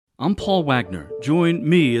I'm Paul Wagner. Join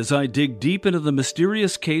me as I dig deep into the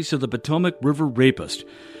mysterious case of the Potomac River rapist.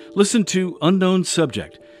 Listen to Unknown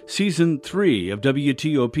Subject, Season 3 of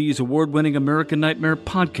WTOP's award-winning American Nightmare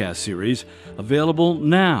podcast series, available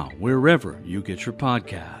now wherever you get your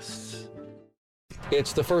podcasts.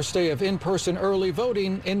 It's the first day of in-person early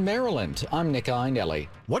voting in Maryland. I'm Nick Iannelli.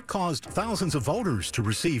 What caused thousands of voters to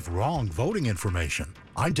receive wrong voting information?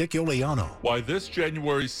 I'm Dick Iuliano. Why this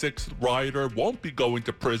January 6th rioter won't be going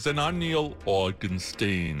to prison. I'm Neil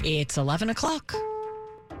Augenstein. It's 11 o'clock.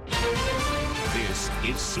 This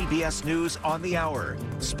is CBS News on the Hour,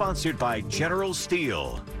 sponsored by General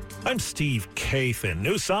Steel. I'm Steve Kathan.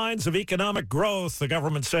 New signs of economic growth. The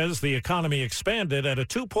government says the economy expanded at a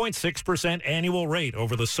 2.6% annual rate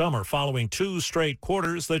over the summer, following 2 straight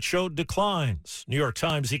quarters that showed declines. New York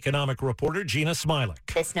Times economic reporter Gina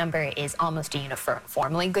Smilek. This number is almost a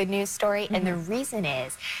uniformly good news story, and the reason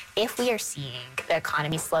is if we are seeing the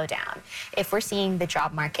economy slow down, if we're seeing the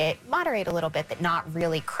job market moderate a little bit but not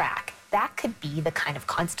really crack, that could be the kind of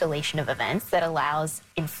constellation of events that allows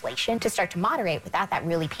inflation to start to moderate without that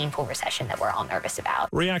really painful recession that we're all nervous about.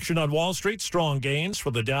 Reaction on Wall Street, strong gains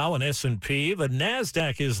for the Dow and S&P. The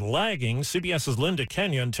NASDAQ is lagging. CBS's Linda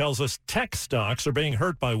Kenyon tells us tech stocks are being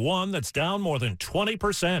hurt by one that's down more than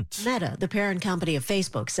 20%. Meta, the parent company of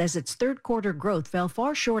Facebook, says its third quarter growth fell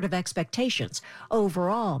far short of expectations.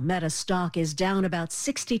 Overall, Meta stock is down about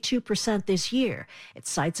 62% this year. It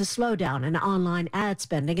cites a slowdown in online ad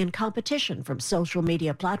spending and competition from social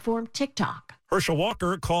media platform TikTok. Herschel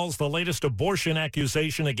Walker calls the latest abortion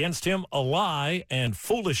accusation against him a lie and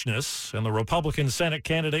foolishness. And the Republican Senate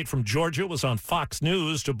candidate from Georgia was on Fox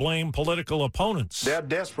News to blame political opponents. They're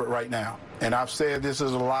desperate right now. And I've said this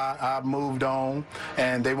is a lie. I've moved on.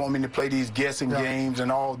 And they want me to play these guessing games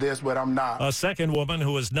and all this, but I'm not. A second woman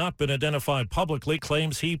who has not been identified publicly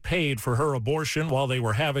claims he paid for her abortion while they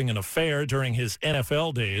were having an affair during his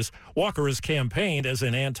NFL days. Walker has campaigned as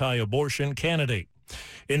an anti-abortion candidate.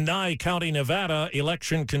 In Nye County, Nevada,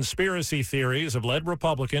 election conspiracy theories have led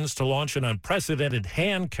Republicans to launch an unprecedented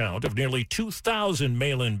hand count of nearly 2,000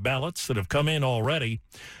 mail-in ballots that have come in already.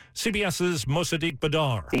 CBS's Mossadegh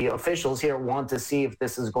Badar. The officials here want to see if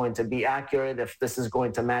this is going to be accurate, if this is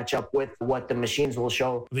going to match up with what the machines will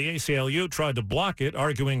show. The ACLU tried to block it,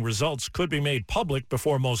 arguing results could be made public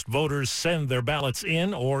before most voters send their ballots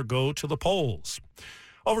in or go to the polls.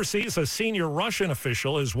 Overseas, a senior Russian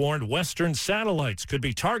official has warned Western satellites could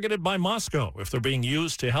be targeted by Moscow if they're being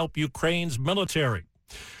used to help Ukraine's military.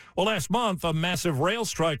 Well, last month, a massive rail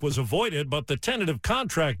strike was avoided, but the tentative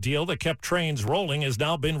contract deal that kept trains rolling has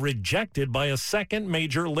now been rejected by a second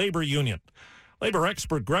major labor union. Labor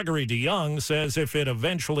expert Gregory DeYoung says if it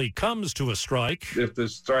eventually comes to a strike... If the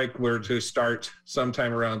strike were to start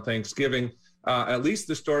sometime around Thanksgiving, at least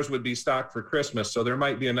the stores would be stocked for Christmas, so there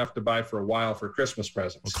might be enough to buy for a while for Christmas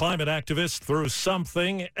presents. Well, climate activists threw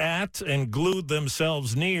something at and glued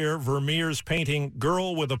themselves near Vermeer's painting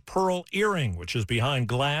Girl with a Pearl Earring, which is behind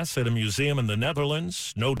glass at a museum in the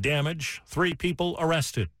Netherlands. No damage. 3 people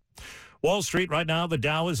arrested. Wall Street right now, the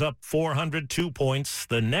Dow is up 402 points.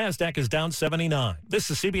 The NASDAQ is down 79.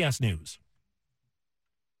 This is CBS News.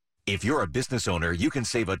 If you're a business owner, you can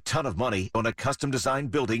save a ton of money on a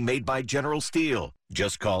custom-designed building made by General Steel.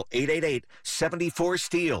 Just call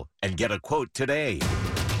 888-74-STEEL and get a quote today.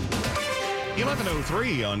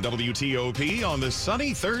 11:03 on WTOP on this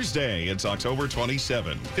sunny Thursday. It's October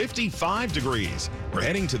 27, 55 degrees. We're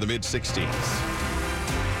heading to the mid-60s.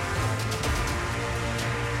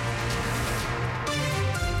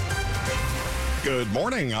 Good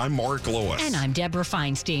morning. I'm Mark Lewis. And I'm Deborah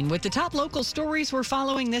Feinstein with the top local stories we're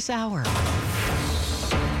following this hour.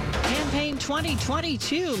 Campaign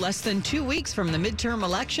 2022, less than 2 weeks from the midterm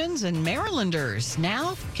elections, and Marylanders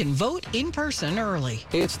now can vote in person early.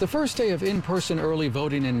 It's the first day of in-person early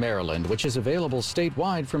voting in Maryland, which is available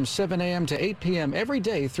statewide from 7 a.m. to 8 p.m. every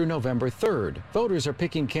day through November 3rd. Voters are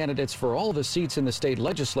picking candidates for all the seats in the state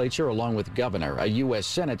legislature, along with governor, a U.S.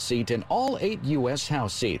 Senate seat, and all 8 U.S.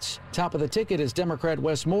 House seats. Top of the ticket is Democrat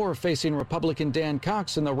Wes Moore facing Republican Dan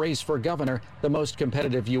Cox in the race for governor. The most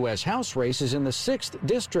competitive U.S. House race is in the 6th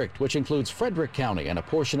District, which includes Frederick County and a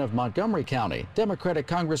portion of Montgomery County. Democratic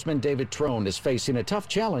Congressman David Trone is facing a tough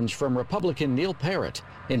challenge from Republican Neil Parrott.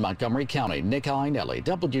 In Montgomery County, Nick Iannelli,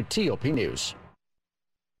 WTOP News.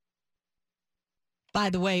 By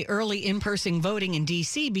the way, early in-person voting in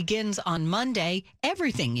D.C. begins on Monday.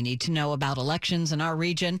 Everything you need to know about elections in our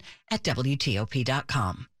region at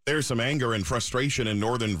WTOP.com. There's some anger and frustration in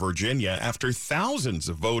Northern Virginia after thousands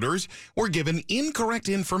of voters were given incorrect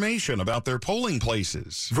information about their polling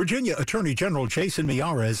places. Virginia Attorney General Jason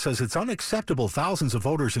Miyares says it's unacceptable thousands of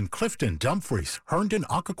voters in Clifton, Dumfries, Herndon,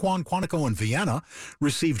 Occoquan, Quantico, and Vienna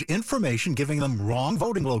received information giving them wrong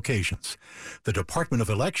voting locations. The Department of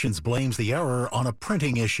Elections blames the error on a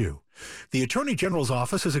printing issue. The Attorney General's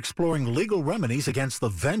office is exploring legal remedies against the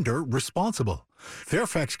vendor responsible.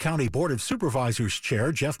 Fairfax County Board of Supervisors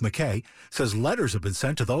Chair Jeff McKay says letters have been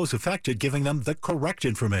sent to those affected giving them the correct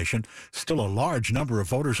information. Still, a large number of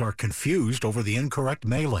voters are confused over the incorrect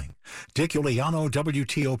mailing. Dick Iuliano,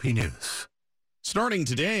 WTOP News. Starting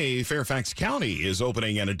today, Fairfax County is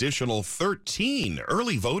opening an additional 13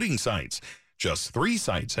 early voting sites. Just 3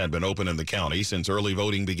 sites had been open in the county since early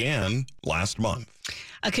voting began last month.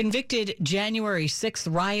 A convicted January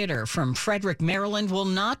 6th rioter from Frederick, Maryland, will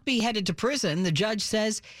not be headed to prison. The judge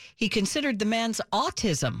says he considered the man's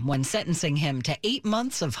autism when sentencing him to 8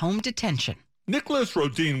 months of home detention. Nicholas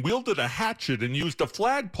Rodin wielded a hatchet and used a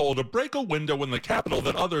flagpole to break a window in the Capitol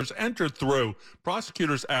that others entered through.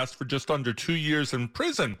 Prosecutors asked for just under 2 years in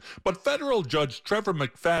prison, but federal judge Trevor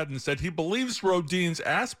McFadden said he believes Rodin's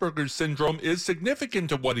Asperger's syndrome is significant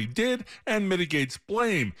to what he did and mitigates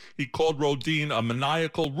blame. He called Rodin a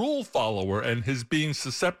maniacal rule follower, and his being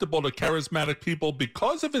susceptible to charismatic people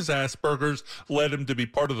because of his Asperger's led him to be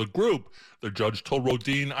part of the group. The judge told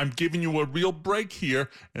Rodin, "I'm giving you a real break here,"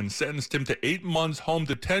 and sentenced him to 8 months home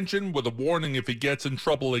detention with a warning if he gets in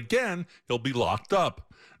trouble again, he'll be locked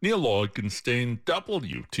up. Neil Augenstein,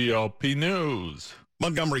 WTOP News.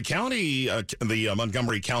 Montgomery County, the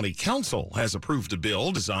Montgomery County Council has approved a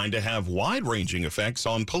bill designed to have wide-ranging effects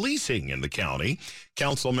on policing in the county.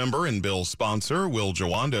 Council member and bill sponsor Will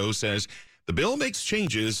Jawando says the bill makes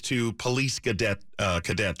changes to police cadet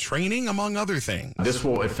training, among other things. This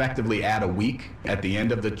will effectively add a week at the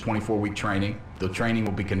end of the 24-week training. The training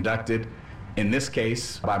will be conducted, in this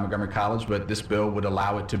case, by Montgomery College, but this bill would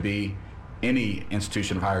allow it to be any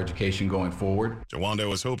institution of higher education going forward.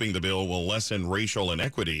 Jawando is hoping the bill will lessen racial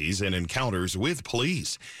inequities in encounters with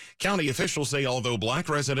police. County officials say although black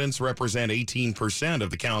residents represent 18% of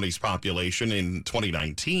the county's population in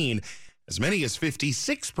 2019, as many as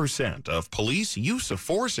 56% of police use of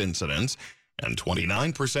force incidents and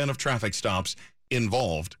 29% of traffic stops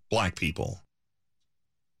involved black people.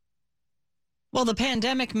 Well, the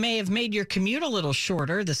pandemic may have made your commute a little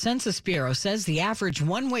shorter. The Census Bureau says the average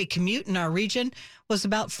one-way commute in our region was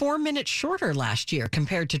about 4 minutes shorter last year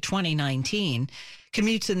compared to 2019.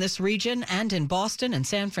 Commutes in this region and in Boston and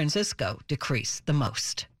San Francisco decreased the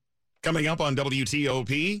most. Coming up on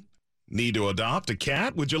WTOP, need to adopt a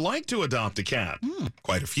cat? Would you like to adopt a cat?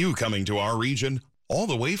 Quite a few coming to our region, all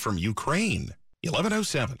the way from Ukraine.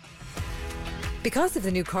 11:07. Because of the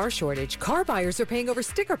new car shortage, car buyers are paying over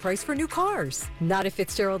sticker price for new cars. Not at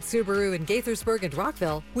Fitzgerald Subaru in Gaithersburg and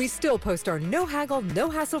Rockville. We still post our no haggle, no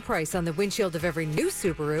hassle price on the windshield of every new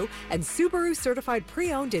Subaru and Subaru certified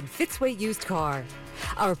pre-owned and Fitzway used car.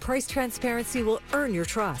 Our price transparency will earn your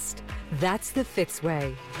trust. That's the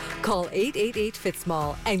Fitzway. Call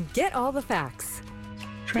 888-FITZMALL and get all the facts.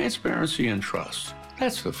 Transparency and trust.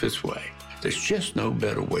 That's the Fitzway. There's just no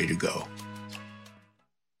better way to go.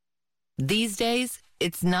 These days,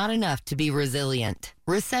 it's not enough to be resilient.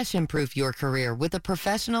 Recession-proof your career with a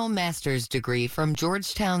professional master's degree from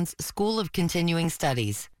Georgetown's School of Continuing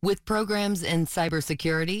Studies. With programs in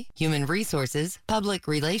cybersecurity, human resources, public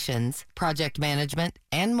relations, project management,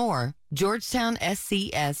 and more, Georgetown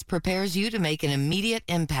SCS prepares you to make an immediate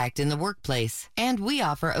impact in the workplace. And we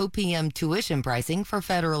offer OPM tuition pricing for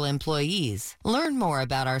federal employees. Learn more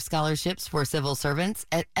about our scholarships for civil servants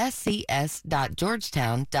at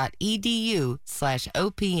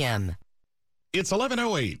scs.georgetown.edu/OPM. It's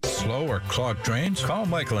 11:08. Slow or clogged drains? Call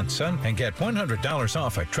Michael & Son and get $100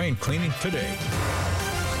 off at drain cleaning today.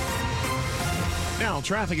 Now,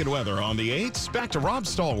 traffic and weather on the 8s. Back to Rob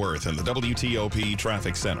Stallworth in the WTOP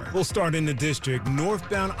Traffic Center. We'll start in the district.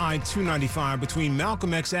 Northbound I-295 between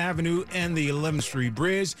Malcolm X Avenue and the 11th Street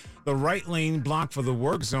Bridge. The right lane blocked for the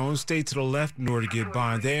work zone. Stay to the left in order to get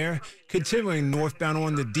by there. Continuing northbound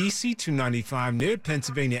on the DC 295 near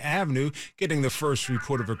Pennsylvania Avenue, getting the first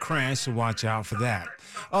report of a crash, so watch out for that.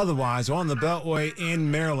 Otherwise, on the Beltway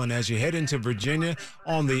in Maryland, as you head into Virginia,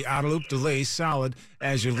 on the outer loop, delay solid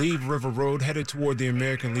as you leave River Road, headed toward the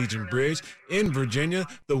American Legion Bridge. In Virginia,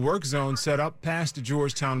 the work zone set up past the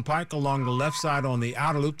Georgetown Pike along the left side on the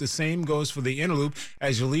outer loop. The same goes for the inner loop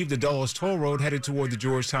as you leave the Dulles Toll Road, headed toward the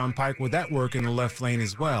Georgetown Pike, with that work in the left lane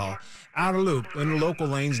as well. Outer loop in the local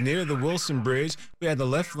lanes near the Wilson Bridge, we had the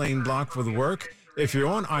left lane blocked for the work. If you're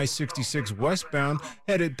on I-66 westbound,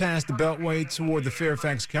 headed past the Beltway toward the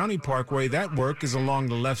Fairfax County Parkway, that work is along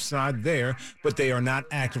the left side there, but they are not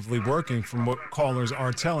actively working from what callers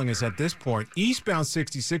are telling us at this point. Eastbound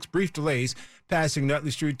 66, brief delays passing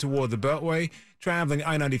Nutley Street toward the Beltway. Traveling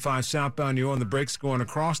I-95 southbound, you're on the brakes going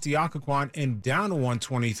across the Occoquan and down to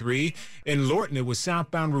 123. In Lorton, it was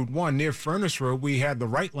southbound Route 1 near Furnace Road. We had the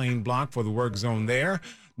right lane blocked for the work zone there.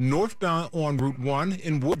 Northbound on Route 1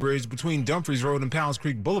 in Woodbridge between Dumfries Road and Powell's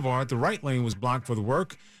Creek Boulevard, the right lane was blocked for the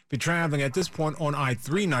work. If you're traveling at this point on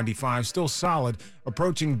I-395, still solid,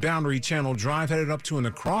 approaching Boundary Channel Drive, headed up to and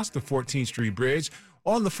across the 14th Street Bridge.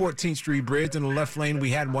 On the 14th Street Bridge in the left lane, we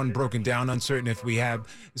had one broken down. Uncertain if we have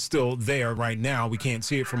still there right now. We can't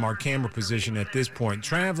see it from our camera position at this point.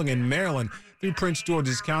 Traveling in Maryland through Prince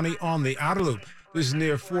George's County on the outer loop. This is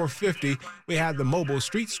near 450. We had the mobile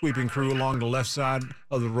street sweeping crew along the left side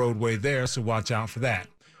of the roadway there, so watch out for that.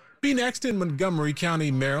 Be next in Montgomery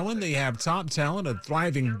County, Maryland. They have top talent, a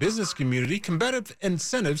thriving business community, competitive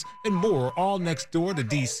incentives, and more, all next door to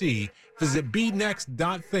D.C. Visit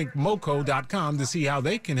bnext.thinkmoco.com to see how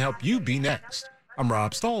they can help you be next. I'm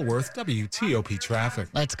Rob Stallworth, WTOP Traffic.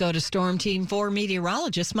 Let's go to Storm Team 4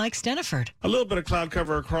 meteorologist Mike Steniford. A little bit of cloud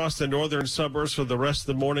cover across the northern suburbs for the rest of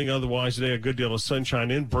the morning. Otherwise, today a good deal of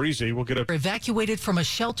sunshine and breezy. We'll get evacuated from a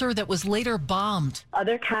shelter that was later bombed.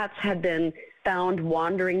 Other cats had been found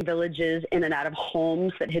wandering villages in and out of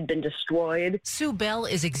homes that had been destroyed. Sue Bell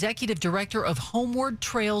is executive director of Homeward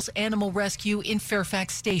Trails Animal Rescue in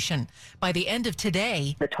Fairfax Station. By the end of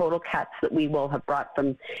today, the total cats that we will have brought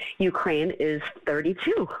from Ukraine is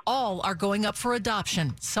 32. All are going up for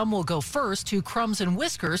adoption. Some will go first to Crumbs and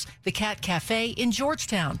Whiskers, the cat cafe in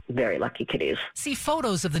Georgetown. Very lucky kitties. See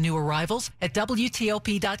photos of the new arrivals at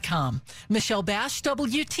WTOP.com. Michelle Bash,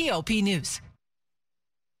 WTOP News.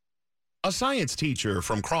 A science teacher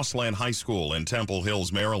from Crossland High School in Temple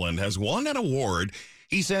Hills, Maryland, has won an award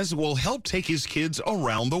he says will help take his kids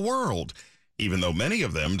around the world, even though many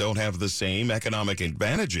of them don't have the same economic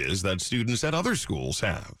advantages that students at other schools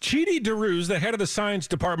have. Chidi Daru is the head of the science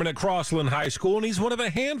department at Crossland High School, and he's one of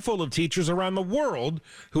a handful of teachers around the world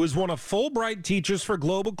who has won a Fulbright Teachers for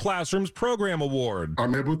Global Classrooms Program Award.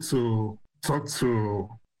 I'm able to talk to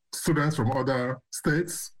students from other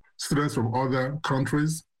states, students from other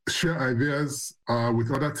countries, share ideas with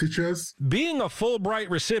other teachers. Being a Fulbright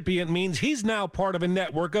recipient means he's now part of a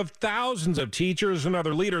network of thousands of teachers and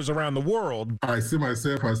other leaders around the world. I see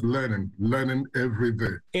myself as learning every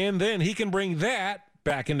day. And then he can bring that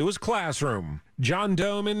back into his classroom. John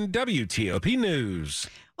Doman, WTOP News.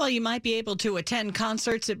 Well, you might be able to attend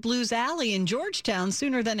concerts at Blues Alley in Georgetown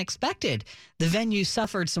sooner than expected. The venue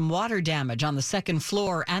suffered some water damage on the second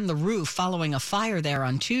floor and the roof following a fire there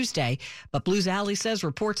on Tuesday. But Blues Alley says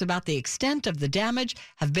reports about the extent of the damage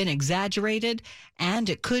have been exaggerated, and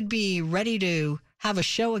it could be ready to have a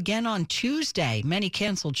show again on Tuesday. Many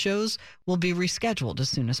canceled shows will be rescheduled as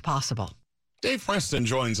soon as possible. Dave Preston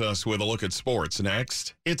joins us with a look at sports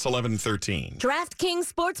next. It's 11:13.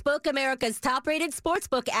 DraftKings Sportsbook, America's top-rated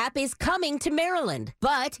sportsbook app, is coming to Maryland.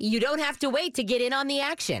 But you don't have to wait to get in on the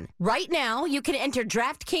action. Right now, you can enter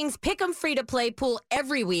DraftKings Pick'em free-to-play pool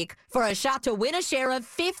every week for a shot to win a share of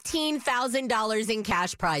 $15,000 in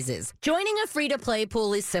cash prizes. Joining a free-to-play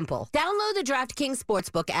pool is simple. Download the DraftKings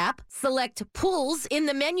Sportsbook app, select Pools in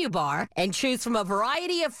the menu bar, and choose from a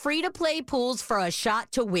variety of free-to-play pools for a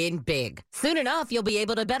shot to win big. Soon enough, you'll be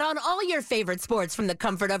able to bet on all your favorite sports from the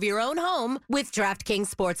comfort of your own home with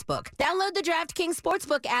DraftKings Sportsbook. Download the DraftKings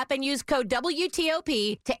Sportsbook app and use code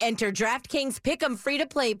WTOP to enter DraftKings Pick'em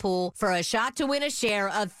free-to-play pool for a shot to win a share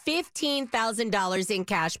of $15,000 in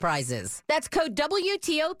cash prizes. That's code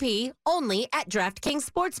WTOP only at DraftKings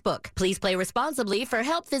Sportsbook. Please play responsibly. For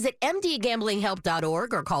help, visit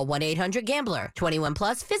mdgamblinghelp.org or call 1-800-GAMBLER. 21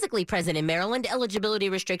 plus, physically present in Maryland. Eligibility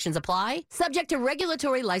restrictions apply. Subject to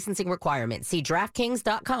regulatory licensing requirements. See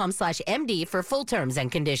DraftKings.com/MD for full terms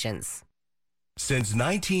and conditions. Since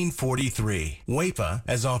 1943, WAEPA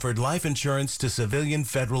has offered life insurance to civilian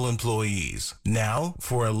federal employees. Now,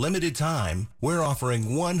 for a limited time, we're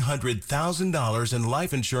offering $100,000 in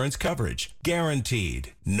life insurance coverage,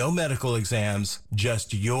 guaranteed. No medical exams,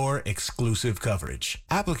 just your exclusive coverage.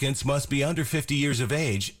 Applicants must be under 50 years of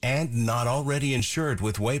age and not already insured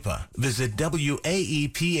with WAEPA. Visit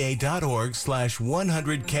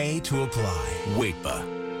WAEPA.org/100K to apply.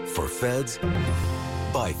 WAEPA, for feds,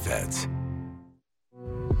 by feds.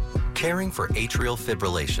 Caring for atrial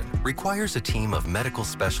fibrillation requires a team of medical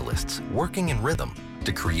specialists working in rhythm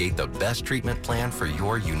to create the best treatment plan for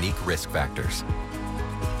your unique risk factors.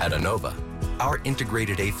 At Inova, our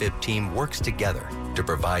integrated AFib team works together to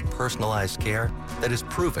provide personalized care that is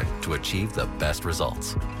proven to achieve the best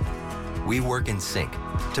results. We work in sync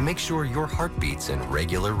to make sure your heart beats in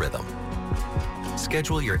regular rhythm.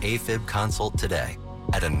 Schedule your AFib consult today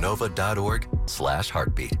at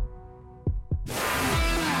inova.org/heartbeat.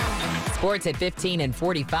 Sports at 15 and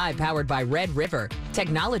 45, powered by Red River.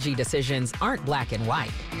 Technology decisions aren't black and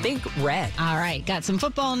white. Think red. All right, got some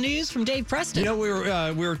football news from Dave Preston. You know,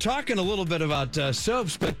 we were talking a little bit about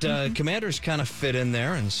soaps, but Commanders kind of fit in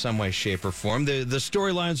there in some way, shape, or form. The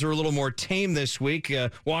storylines are a little more tame this week.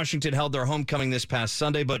 Washington held their homecoming this past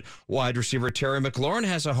Sunday, but wide receiver Terry McLaurin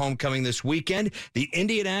has a homecoming this weekend. The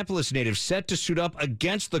Indianapolis native set to suit up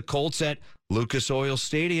against the Colts at Lucas Oil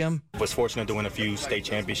Stadium. Was fortunate to win a few state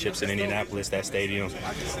championships in Indianapolis, that stadium.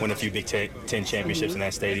 Win a few Big Ten championships in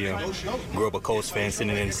that stadium. Grew up a Colts fan,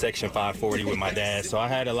 sitting in Section 540 with my dad. So I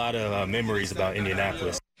had a lot of memories about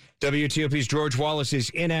Indianapolis. WTOP's George Wallace is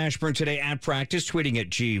in Ashburn today at practice, tweeting at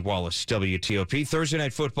G Wallace WTOP. Thursday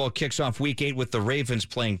Night Football kicks off Week 8 with the Ravens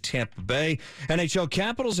playing Tampa Bay. NHL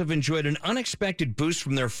Capitals have enjoyed an unexpected boost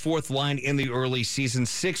from their fourth line in the early season.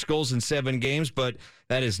 6 goals in 7 games, but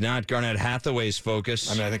that is not Garnett Hathaway's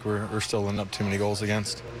focus. I mean, I think we're still letting up too many goals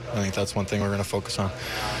against. I think that's one thing we're going to focus on.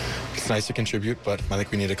 It's nice to contribute, but I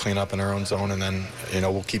think we need to clean up in our own zone, and then,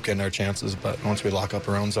 we'll keep getting our chances. But once we lock up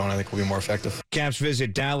our own zone, I think we'll be more effective. Caps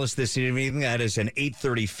visit Dallas this evening. That is an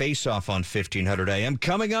 8:30 face-off on 1500 AM.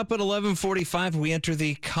 Coming up at 11:45, we enter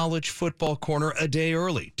the college football corner a day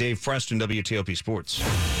early. Dave Preston, WTOP Sports.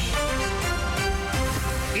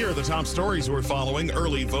 Here are the top stories we're following.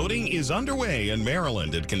 Early voting is underway in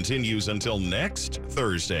Maryland. It continues until next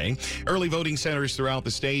Thursday. Early voting centers throughout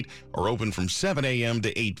the state are open from 7 a.m.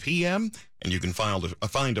 to 8 p.m., and you can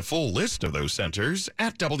find a full list of those centers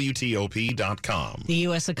at WTOP.com. The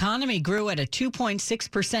U.S. economy grew at a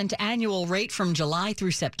 2.6% annual rate from July through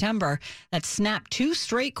September. That snapped 2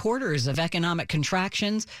 straight quarters of economic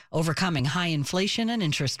contractions, overcoming high inflation and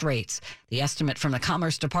interest rates. The estimate from the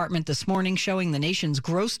Commerce Department this morning showing the nation's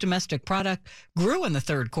gross domestic product grew in the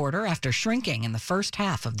third quarter after shrinking in the first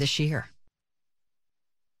half of this year.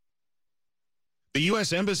 The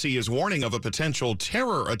U.S. Embassy is warning of a potential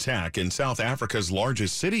terror attack in South Africa's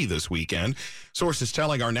largest city this weekend. Sources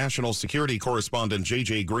telling our national security correspondent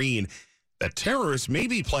J.J. Green that terrorists may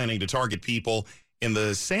be planning to target people in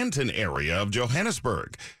the Sandton area of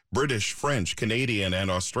Johannesburg. British, French, Canadian,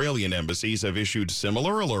 and Australian embassies have issued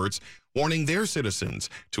similar alerts warning their citizens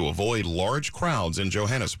to avoid large crowds in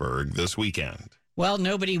Johannesburg this weekend. Well,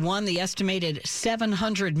 nobody won the estimated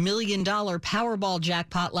 $700 million Powerball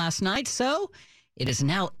jackpot last night, so it is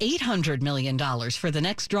now $800 million for the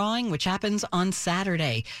next drawing, which happens on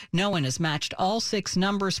Saturday. No one has matched all 6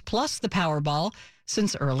 numbers plus the Powerball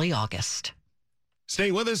since early August.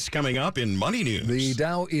 Stay with us. Coming up in Money News. The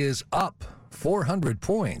Dow is up 400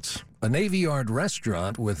 points. A Navy Yard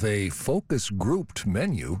restaurant with a focus grouped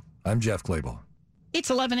menu. I'm Jeff Clable. It's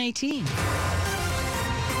 11:18.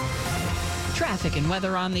 Traffic and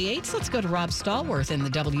weather on the 8s. Let's go to Rob Stallworth in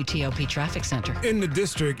the WTOP Traffic Center. In the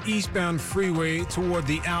district, eastbound freeway toward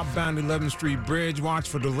the outbound 11th Street Bridge, watch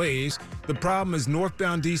for delays. The problem is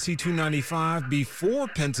northbound DC 295 before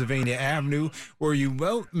Pennsylvania Avenue, where you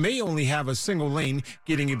may only have a single lane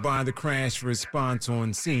getting you by the crash response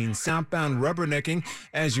on scene. Southbound rubbernecking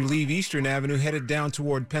as you leave Eastern Avenue headed down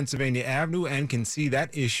toward Pennsylvania Avenue and can see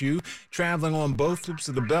that issue. Traveling on both loops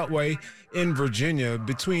of the Beltway in Virginia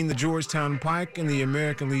between the Georgetown Pike and the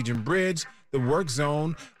American Legion Bridge. The work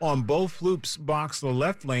zone on both loops blocks the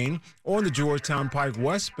left lane on the Georgetown Pike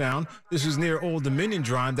westbound. This is near Old Dominion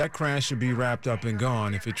Drive. That crash should be wrapped up and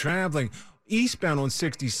gone. If you're traveling eastbound on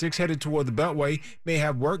 66 headed toward the Beltway, may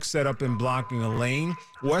have work set up and blocking a lane.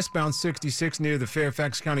 Westbound 66 near the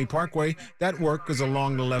Fairfax County Parkway, that work is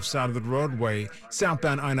along the left side of the roadway.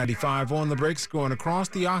 Southbound I-95 on the brakes going across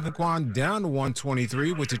the Occoquan down to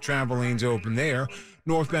 123 with the travel lanes open there.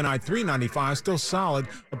 Northbound I-395 still solid,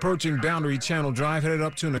 approaching Boundary Channel Drive, headed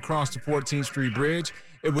up to and across the 14th Street Bridge.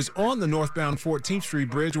 It was on the northbound 14th Street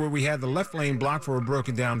Bridge where we had the left lane blocked for a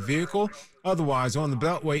broken down vehicle. Otherwise, on the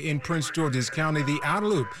Beltway in Prince George's County, the outer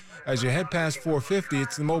loop. As you head past 450,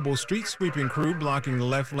 it's the mobile street sweeping crew blocking the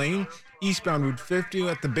left lane. Eastbound Route 50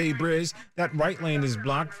 at the Bay Bridge, that right lane is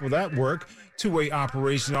blocked for that work. Two-way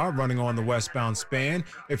operations are running on the westbound span.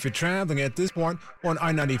 If you're traveling at this point on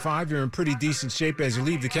I-95, you're in pretty decent shape as you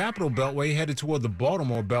leave the Capital Beltway headed toward the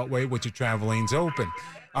Baltimore Beltway with your travel lanes open.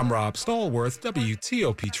 I'm Rob Stallworth,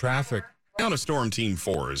 WTOP Traffic. Now to Storm Team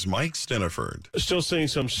 4's Mike Stiniford. Still seeing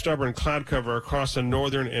some stubborn cloud cover across the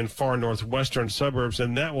northern and far northwestern suburbs,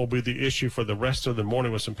 and that will be the issue for the rest of the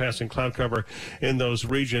morning with some passing cloud cover in those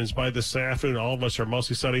regions. By this afternoon, all of us are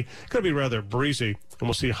mostly sunny. Going to be rather breezy, and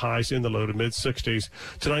we'll see highs in the low to mid-60s.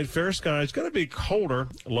 Tonight, fair skies. Going to be colder.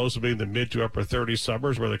 Lows will be in the mid to upper 30s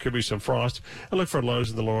suburbs where there could be some frost. And look for lows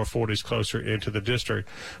in the lower 40s closer into the district.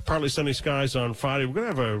 Partly sunny skies on Friday. We're going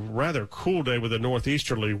to have a rather cool day with a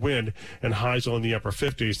northeasterly wind and highs on the upper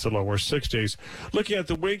 50s to lower 60s. Looking at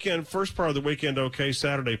the weekend, first part of the weekend, okay.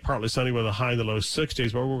 Saturday, partly sunny with a high in the low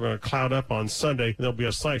 60s, but we're going to cloud up on Sunday. There'll be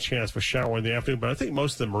a slight chance for shower in the afternoon, but I think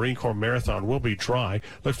most of the Marine Corps Marathon will be dry.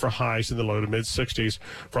 Look for highs in the low to mid 60s.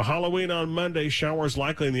 For Halloween on Monday, showers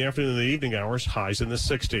likely in the afternoon and the evening hours, highs in the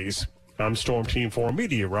 60s. I'm Storm Team 4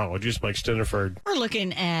 meteorologist Mike Stiniford. We're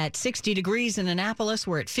looking at 60 degrees in Annapolis.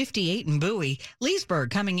 We're at 58 in Bowie.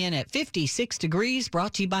 Leesburg coming in at 56 degrees,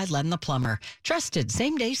 brought to you by Len the Plumber. Trusted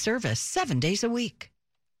same-day service, 7 days a week.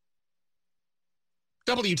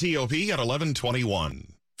 WTOP at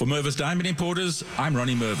 11:21. For Mervis Diamond Importers, I'm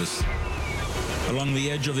Ronnie Mervis. Along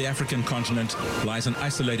the edge of the African continent lies an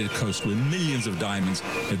isolated coast where millions of diamonds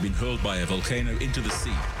have been hurled by a volcano into the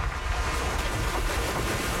sea.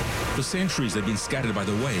 For centuries, they've been scattered by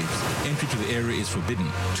the waves. Entry to the area is forbidden.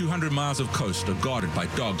 200 miles of coast are guarded by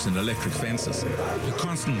dogs and electric fences. A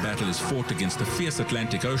constant battle is fought against the fierce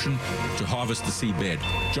Atlantic Ocean to harvest the seabed.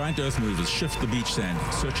 Giant earth movers shift the beach sand,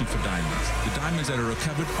 searching for diamonds. The diamonds that are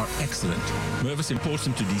recovered are excellent. Mervis imports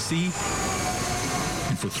them to D.C.,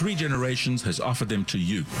 and for 3 generations has offered them to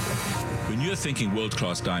you. When you're thinking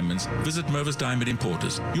world-class diamonds, visit Mervis Diamond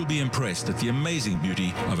Importers. You'll be impressed at the amazing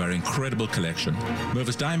beauty of our incredible collection.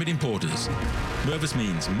 Mervis Diamond Importers. Mervis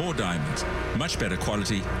means more diamonds, much better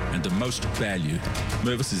quality, and the most value.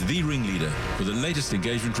 Mervis is the ringleader for the latest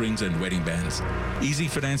engagement rings and wedding bands. Easy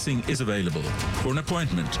financing is available. For an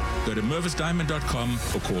appointment, go to mervisdiamond.com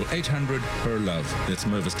or call 800-HER-LOVE. That's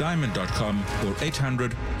mervisdiamond.com or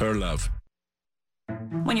 800-HER-LOVE.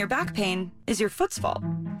 When your back pain is your foot's fault.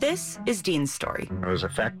 This is Dean's story. It was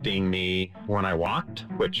affecting me when I walked,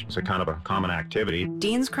 which is a kind of a common activity.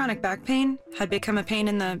 Dean's chronic back pain had become a pain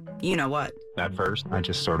in the you-know-what. At first, I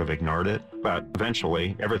just sort of ignored it, but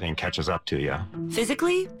eventually everything catches up to you.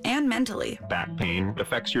 Physically and mentally. Back pain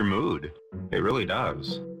affects your mood. It really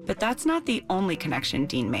does. But that's not the only connection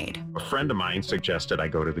Dean made. A friend of mine suggested I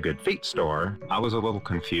go to the Good Feet store. I was a little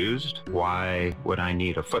confused. Why would I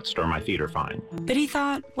need a foot store? My feet are fine. But he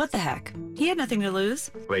thought, what the heck? He had nothing to lose.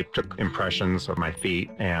 They took impressions of my feet,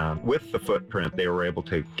 and with the footprint, they were able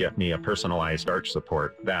to get me a personalized arch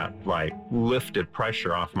support that, lifted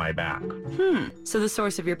pressure off my back. So the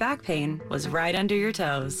source of your back pain was right under your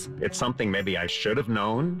toes. It's something maybe I should have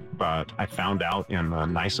known, but I found out in the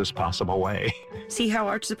nicest possible way. See how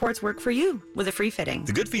arch supports work for you with a free fitting.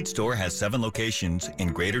 The Good Feet store has 7 locations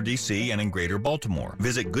in Greater DC and in Greater Baltimore.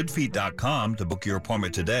 Visit goodfeet.com to book your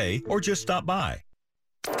appointment today or just stop by.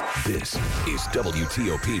 This is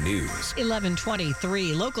WTOP News.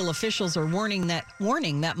 11:23. Local officials are warning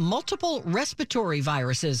that multiple respiratory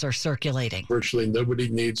viruses are circulating. Virtually nobody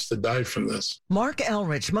needs to die from this. Mark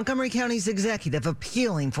Elrich, Montgomery County's executive,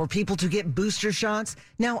 appealing for people to get booster shots,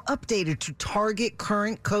 now updated to target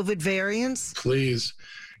current COVID variants. Please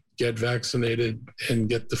get vaccinated and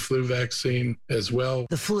get the flu vaccine as well.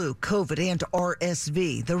 The flu, COVID, and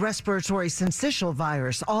RSV, the respiratory syncytial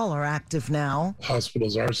virus, all are active now.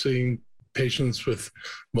 Hospitals are seeing patients with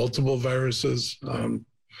multiple viruses.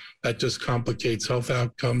 That just complicates health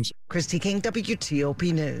outcomes. Christy King,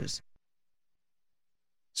 WTOP News.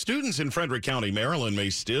 Students in Frederick County, Maryland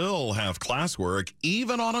may still have classwork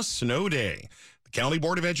even on a snow day. County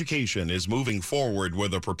Board of Education is moving forward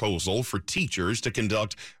with a proposal for teachers to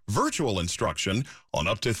conduct virtual instruction on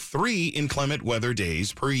up to 3 inclement weather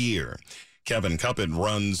days per year. Kevin Cuppin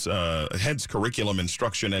heads curriculum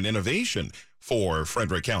instruction and innovation for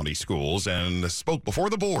Frederick County Schools and spoke before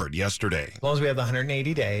the board yesterday. As long as we have the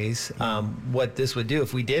 180 days, what this would do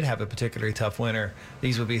if we did have a particularly tough winter,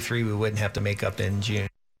 these would be 3 we wouldn't have to make up in June.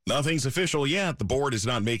 Nothing's official yet. The board is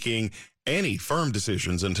not making any firm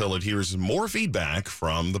decisions until it hears more feedback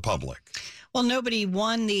from the public. Well, nobody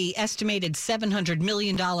won the estimated $700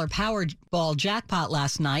 million Powerball jackpot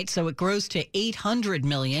last night, so it grows to $800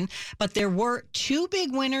 million. But there were 2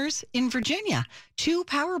 big winners in Virginia. 2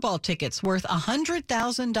 Powerball tickets worth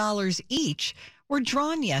 $100,000 each were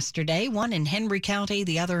drawn yesterday, one in Henry County,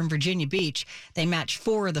 the other in Virginia Beach. They matched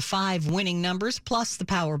 4 of the 5 winning numbers, plus the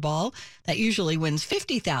Powerball. That usually wins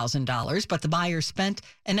 $50,000, but the buyer spent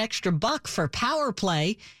an extra $1 for Power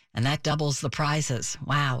Play, and that doubles the prizes.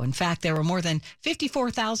 Wow. In fact, there were more than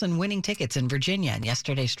 54,000 winning tickets in Virginia in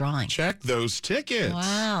yesterday's drawing. Check those tickets.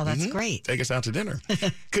 Wow, that's great. Take us out to dinner.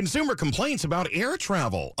 Consumer complaints about air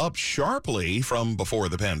travel up sharply from before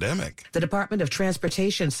the pandemic. The Department of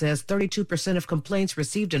Transportation says 32% of complaints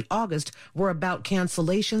received in August were about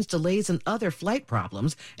cancellations, delays, and other flight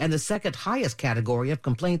problems, and the second highest category of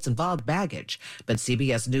complaints involved baggage. But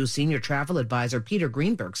CBS News senior travel advisor Peter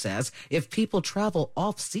Greenberg says if people travel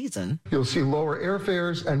off-season, you'll see lower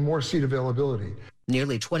airfares and more seat availability.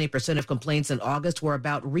 Nearly 20% of complaints in August were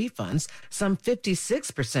about refunds. Some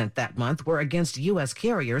 56% that month were against U.S.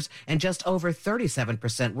 carriers, and just over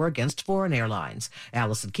 37% were against foreign airlines.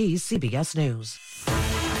 Allison Keys, CBS News.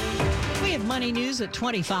 We have money news at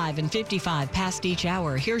 25 and 55 past each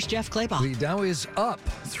hour. Here's Jeff Claybaugh. The Dow is up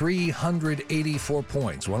 384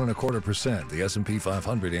 points, 1.25%. The S&P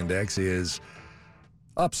 500 index is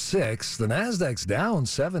up 6. The Nasdaq's down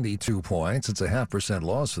 72 points. It's a 0.5%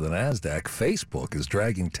 loss for the Nasdaq. Facebook is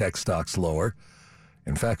dragging tech stocks lower.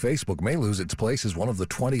 In fact, Facebook may lose its place as one of the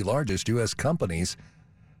 20 largest U.S. companies.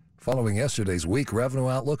 Following yesterday's weak revenue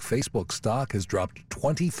outlook, Facebook stock has dropped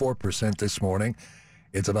 24% this morning.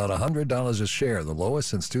 It's about $100 a share, the lowest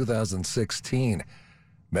since 2016.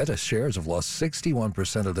 Meta shares have lost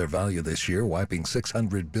 61% of their value this year, wiping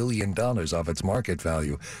 $600 billion off its market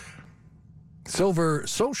value. Silver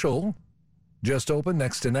Social just opened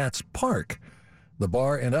next to Nats Park. The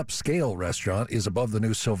bar and upscale restaurant is above the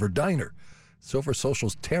new Silver Diner. Silver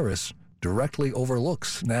Social's terrace directly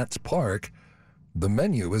overlooks Nats Park. The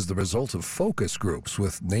menu is the result of focus groups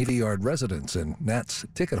with Navy Yard residents and Nats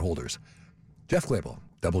ticket holders. Jeff Claybaugh,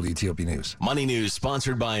 WTOP News. Money News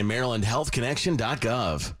sponsored by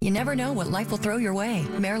MarylandHealthConnection.gov. You never know what life will throw your way.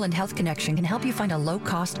 Maryland Health Connection can help you find a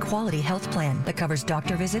low-cost, quality health plan that covers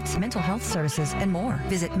doctor visits, mental health services, and more.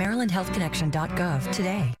 Visit MarylandHealthConnection.gov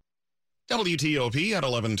today. WTOP at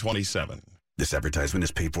 11:27. This advertisement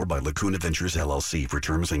is paid for by Lacuna Ventures, LLC. For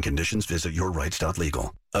terms and conditions, visit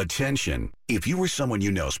yourrights.legal. Attention! If you or someone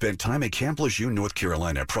you know spent time at Camp Lejeune, North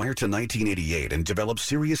Carolina prior to 1988 and developed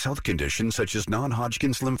serious health conditions such as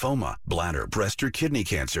non-Hodgkin's lymphoma, bladder, breast, or kidney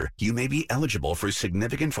cancer, you may be eligible for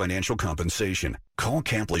significant financial compensation. Call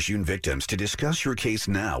Camp Lejeune victims to discuss your case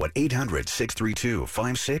now at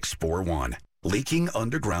 800-632-5641. Leaking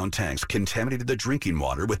underground tanks contaminated the drinking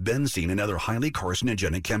water with benzene and other highly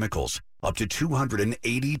carcinogenic chemicals, up to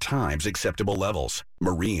 280 times acceptable levels.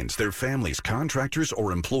 Marines, their families, contractors,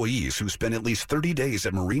 or employees who spent at least 30 days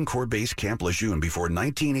at Marine Corps Base Camp Lejeune before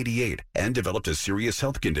 1988 and developed a serious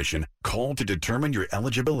health condition, call to determine your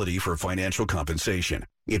eligibility for financial compensation.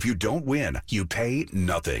 If you don't win, you pay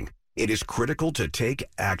nothing. It is critical to take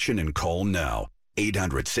action and call now.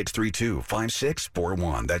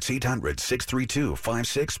 800-632-5641. That's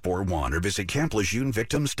 800-632-5641 or visit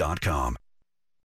CampLegeuneVictims.com.